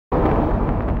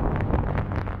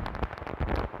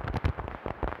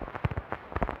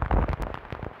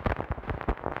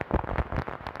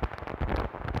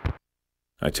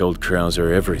I told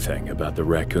Krauser everything about the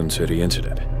Raccoon City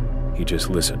incident. He just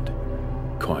listened,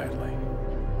 quietly.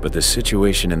 But the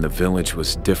situation in the village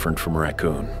was different from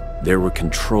Raccoon. There were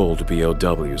controlled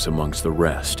BOWs amongst the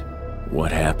rest.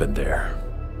 What happened there?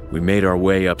 We made our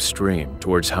way upstream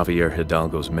towards Javier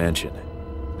Hidalgo's mansion,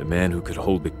 the man who could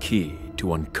hold the key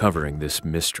to uncovering this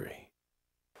mystery.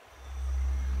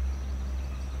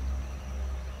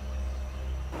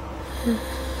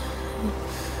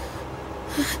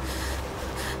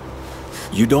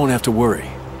 You don't have to worry.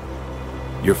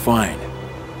 You're fine.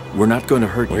 We're not going to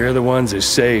hurt you. We're the ones who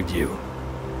saved you.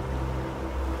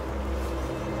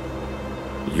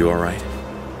 You all right?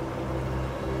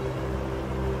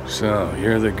 So,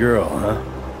 you're the girl, huh?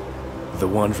 The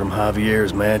one from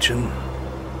Javier's mansion?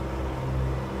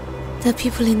 The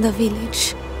people in the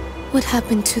village. What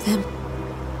happened to them?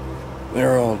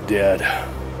 They're all dead.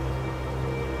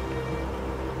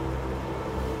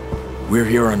 We're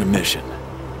here on a mission,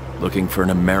 looking for an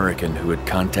American who had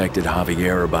contacted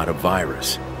Javier about a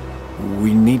virus.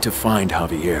 We need to find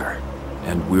Javier,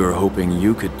 and we were hoping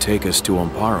you could take us to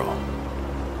Amparo.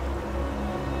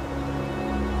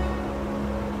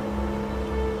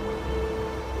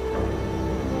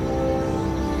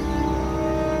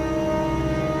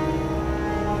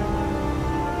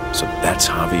 So that's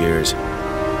Javier's?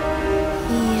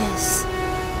 Yes.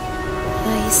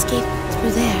 I escaped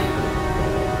through there.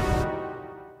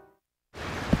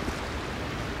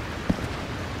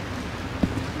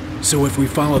 So if we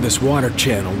follow this water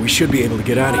channel, we should be able to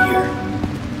get out of here.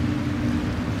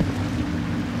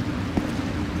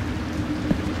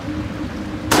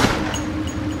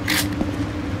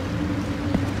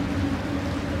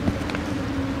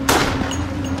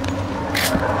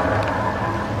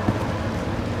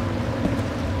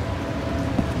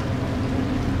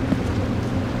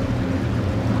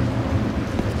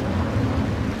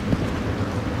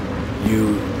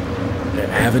 You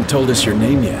haven't told us your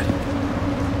name yet.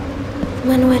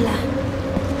 Manuela.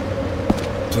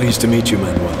 Pleased to meet you,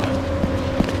 Manuela.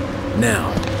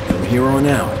 Now, from here on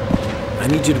out, I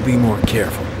need you to be more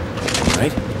careful,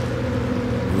 right?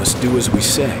 You must do as we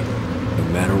say, no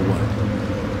matter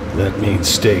what. That means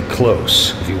stay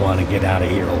close if you want to get out of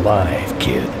here alive,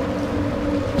 kid.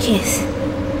 Yes.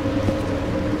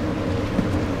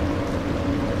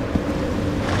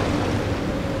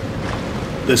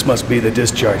 This must be the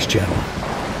discharge channel.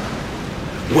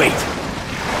 Wait!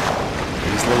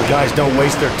 These little guys don't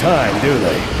waste their time, do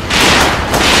they?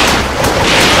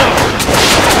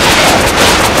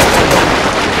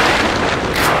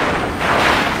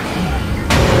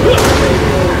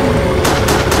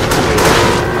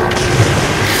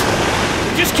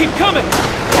 Just keep coming!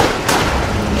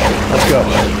 Let's go.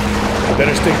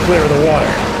 Better stay clear of the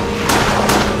water.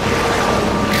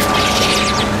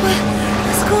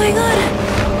 What's going on?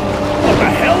 What the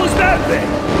hell is that thing?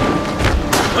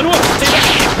 Manuel, stay back!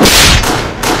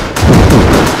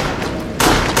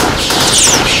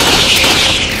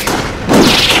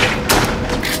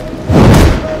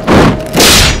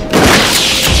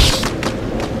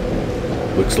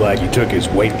 Looks like he took his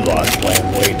weight loss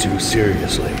plan way too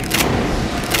seriously.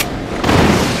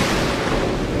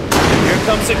 Here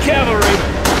comes the cavalry!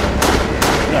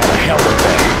 Not a hell of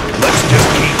that. Let's just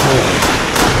keep moving.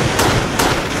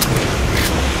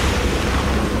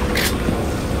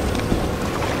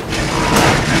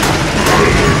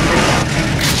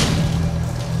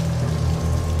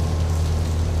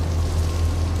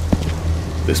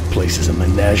 This place is a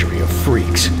menagerie of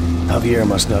freaks. Javier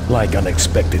must not like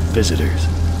unexpected visitors.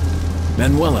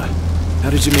 Manuela, how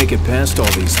did you make it past all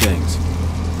these things?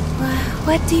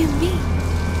 What do you mean?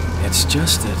 It's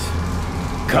just that...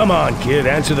 Come on, kid,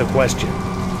 answer the question.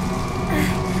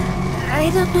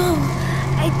 I don't know.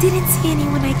 I didn't see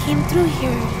anyone I came through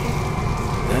here.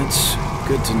 That's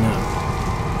good to know.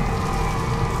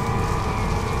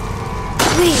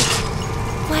 Wait.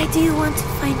 Why do you want to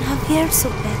find Javier so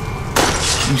bad?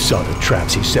 You saw the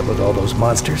traps he set with all those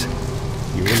monsters.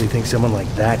 You really think someone like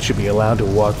that should be allowed to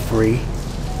walk free?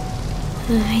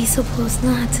 I suppose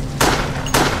not.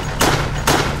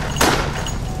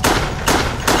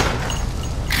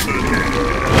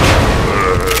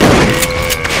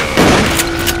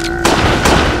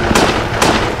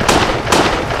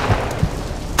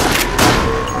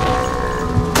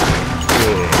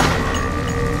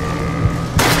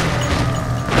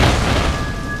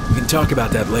 We can talk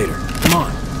about that later. Come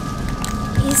on.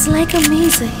 It's like a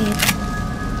maze ahead.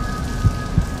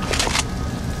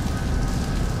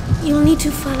 You'll need to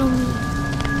follow me.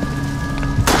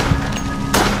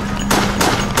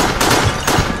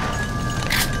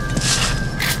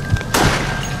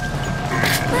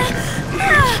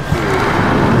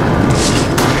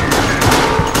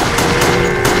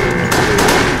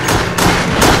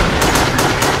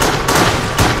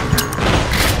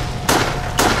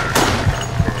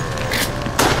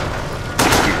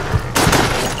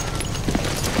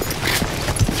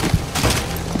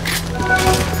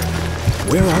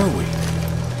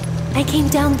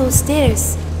 down those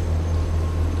stairs.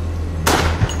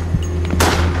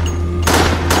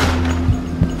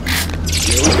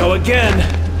 Here we go again.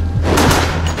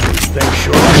 These things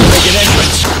sure are to make an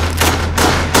entrance.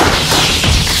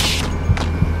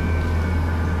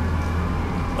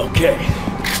 Okay,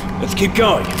 let's keep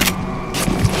going.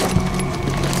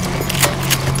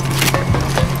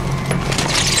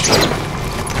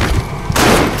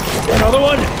 Another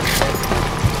one?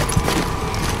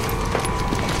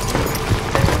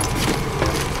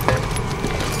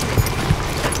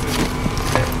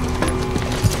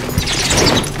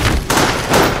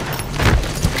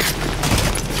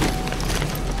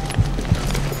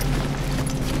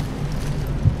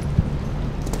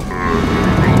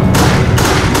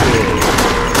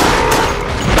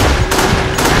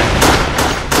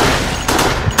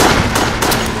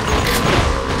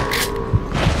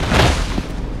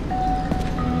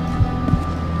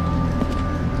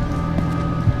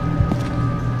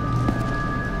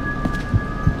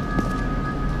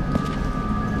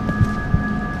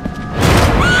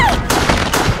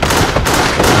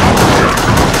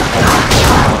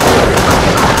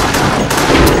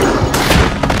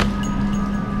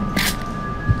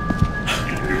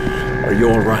 Are you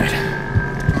all right?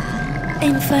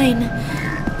 I'm fine.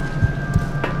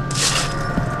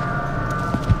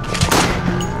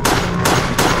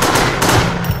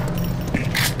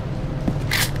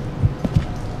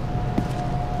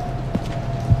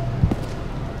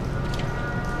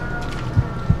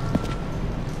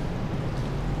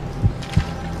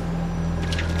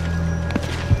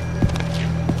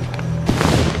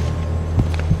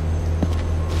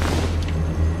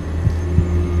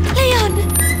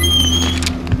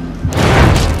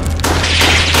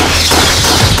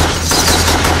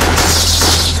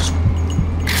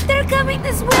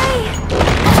 This way!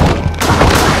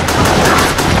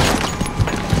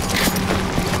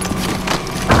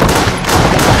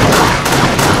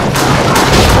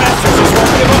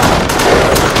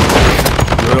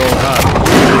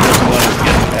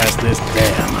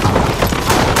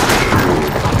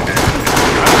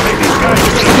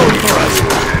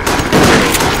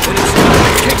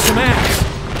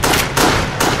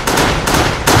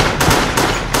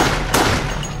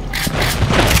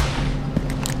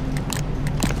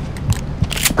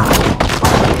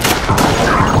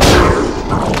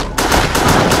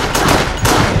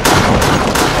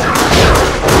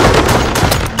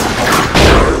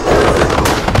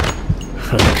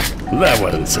 That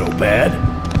wasn't so bad.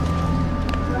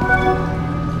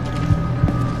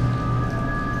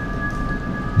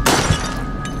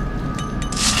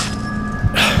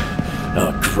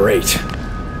 Oh, great.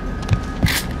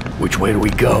 Which way do we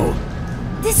go?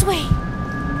 This way.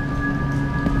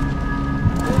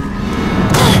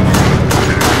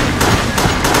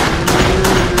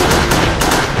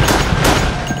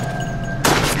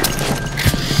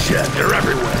 Shit, they're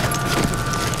everywhere.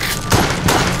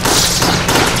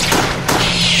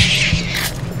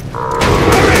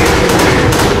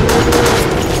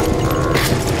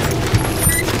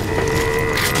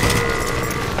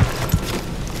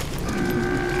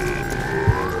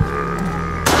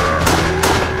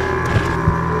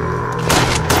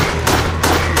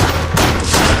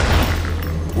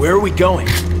 Where are we going?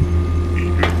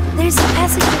 There's a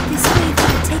passage up this way that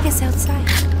will take us outside.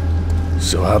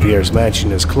 So Javier's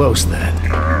mansion is close then.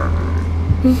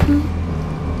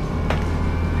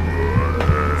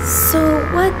 So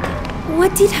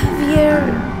what did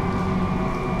Javier...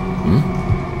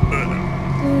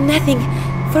 Nothing.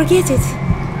 Forget it.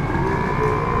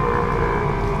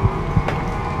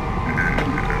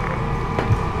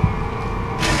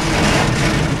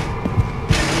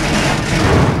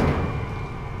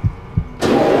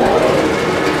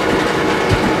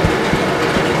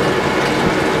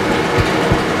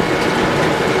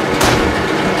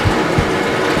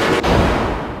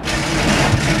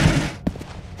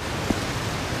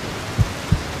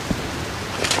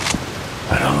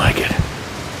 I don't like it.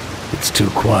 It's too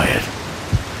quiet.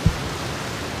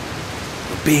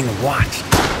 We're being watched.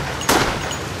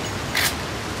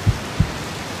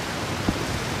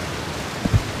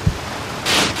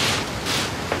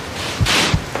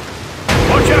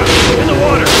 Watch out! In the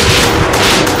water!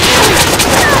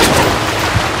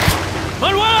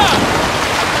 Manuela!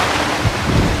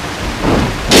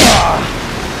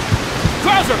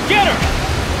 Krauser, get her!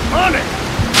 On it!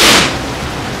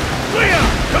 Leah,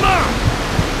 come on!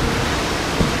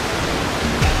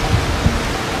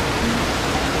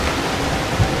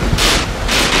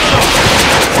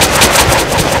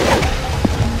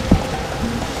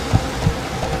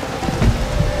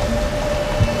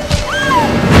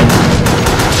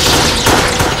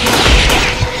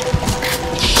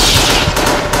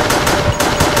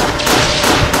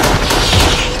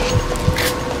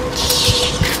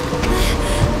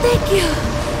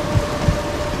 you.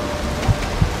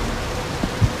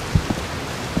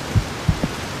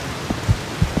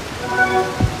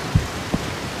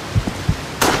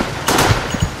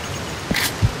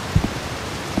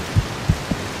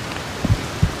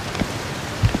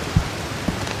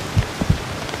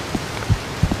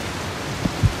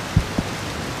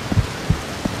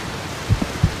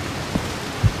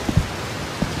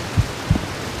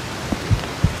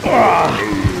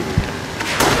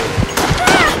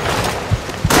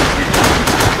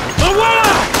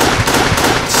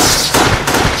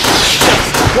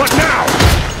 What now?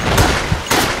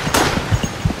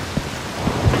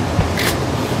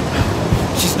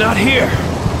 She's not here.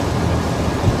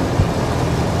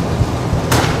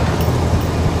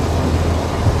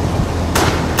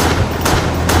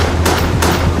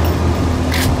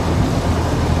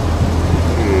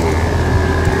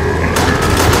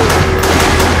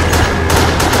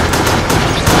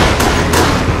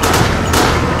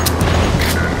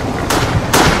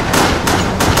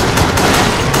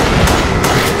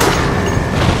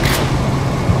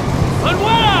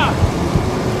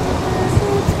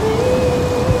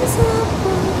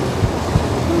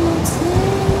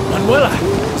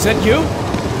 Is that you?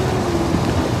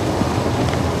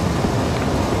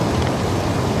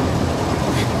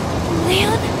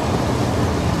 Leon?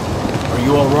 Are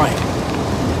you all right?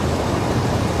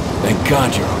 Thank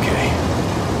God you're okay.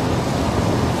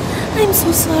 I'm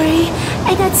so sorry.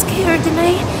 I got scared and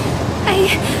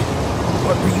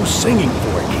What were you singing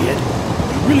for, kid?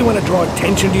 You really want to draw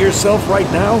attention to yourself right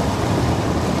now?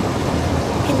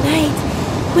 At night,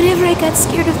 whenever I got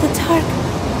scared of the dark,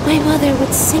 my mother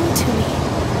would sing to me.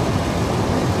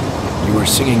 You were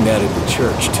singing that at the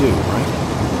church too, right?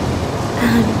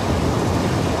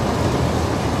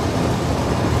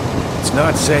 It's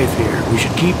not safe here. We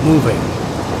should keep moving.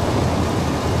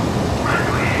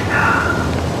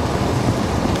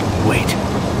 Wait.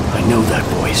 I know that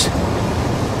voice.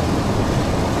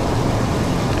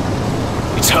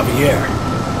 It's Javier.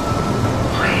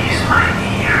 Please, my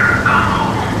dear, come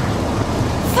home.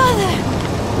 Father!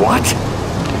 What?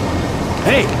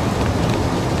 Hey!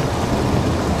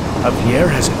 Javier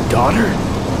has a daughter?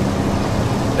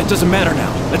 That doesn't matter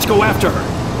now. Let's go after her.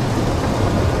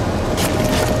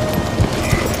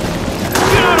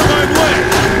 Get out of my way!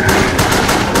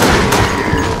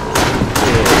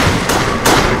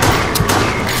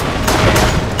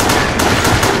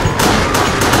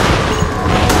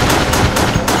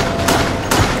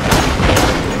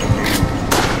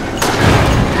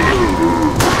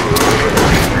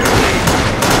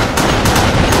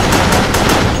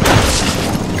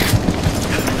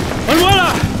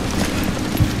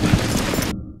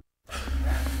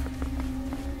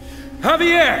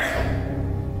 Javier!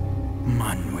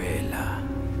 Manuela,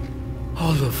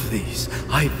 all of this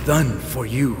I've done for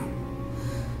you.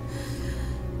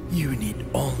 You need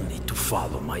only to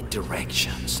follow my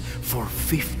directions for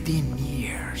 15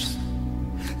 years.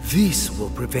 This will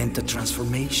prevent the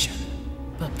transformation.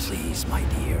 But please, my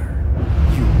dear,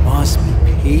 you must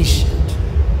be patient.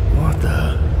 What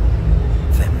the?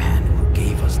 The man who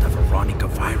gave us the Veronica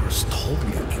virus told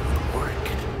me it would work.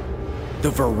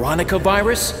 The Veronica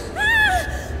virus?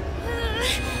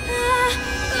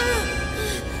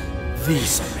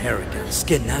 These Americans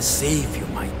cannot save you,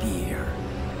 my dear.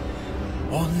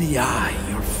 Only I,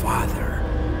 your father,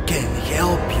 can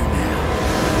help you now.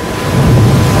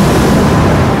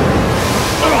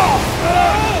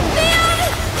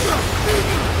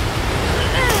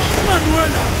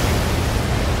 Manuela!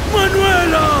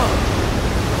 Manuela!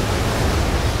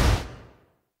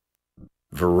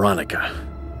 Veronica.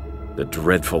 The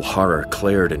dreadful horror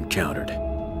Claire had encountered.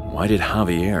 Why did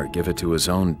Javier give it to his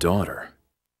own daughter?